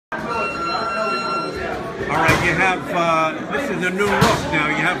you have, this is a new look now.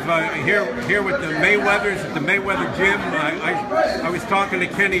 You have here with the Mayweathers at the Mayweather gym. I was talking to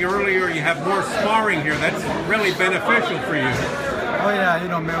Kenny earlier. You have more sparring here. That's really beneficial for you. Oh yeah, you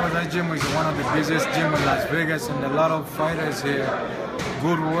know, Mayweather gym is one of the busiest gyms in Las Vegas, and a lot of fighters here.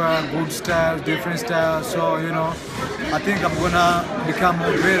 Good work, good styles, different styles. So, you know, I think I'm gonna become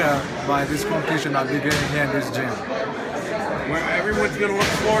more better by this competition I'll be getting here in this gym. Where everyone's going to look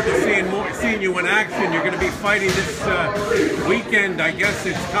forward to seeing you in action. You're going to be fighting this weekend. I guess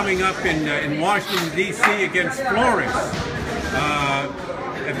it's coming up in Washington, D.C. against Flores.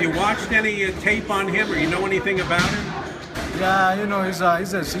 Have you watched any tape on him, or you know anything about him? Yeah, you know, he's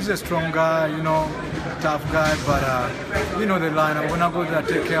a strong guy, you know, tough guy, but you know the line. When I go there,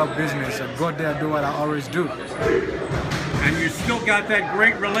 take care of business. I go there, do what I always do. And you still got that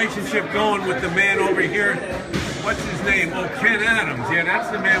great relationship going with the man over here. What's his name? Oh, Ken Adams. Yeah, that's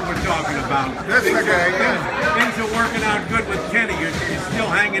the man we're talking about. That's the guy, yeah. Things are working out good with Kenny. You're still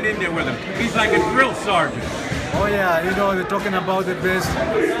hanging in there with him. He's like a drill sergeant. Oh yeah, you know, they're talking about the best.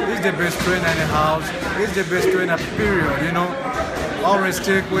 He's the best trainer in the house. He's the best trainer, period, you know. Always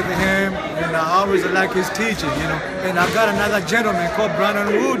stick with him, and I always like his teaching, you know. And I've got another gentleman called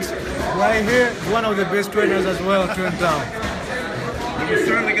Brandon Woods right here, one of the best trainers as well, to him down. You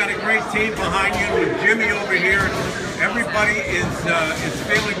certainly got a great team behind you with Jimmy over here. Everybody is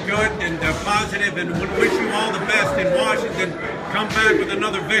feeling good and positive, and would wish you all the best in Washington. Come back with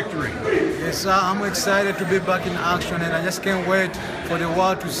another victory. Yes, sir. I'm excited to be back in action, and I just can't wait for the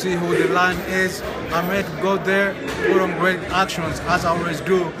world to see who the Lion is. I'm ready to go there, put on great actions as I always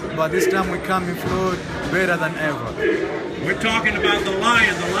do, but this time we come in fluid, better than ever. We're talking about the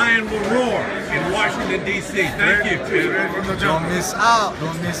Lion. The Lion will roar in Washington, D.C. Thank you, Tim. Don't miss out.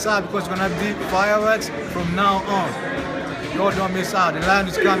 Don't miss out, because it's going to be fireworks from now on. Don't miss out. The Lion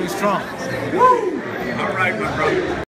is coming strong. Woo!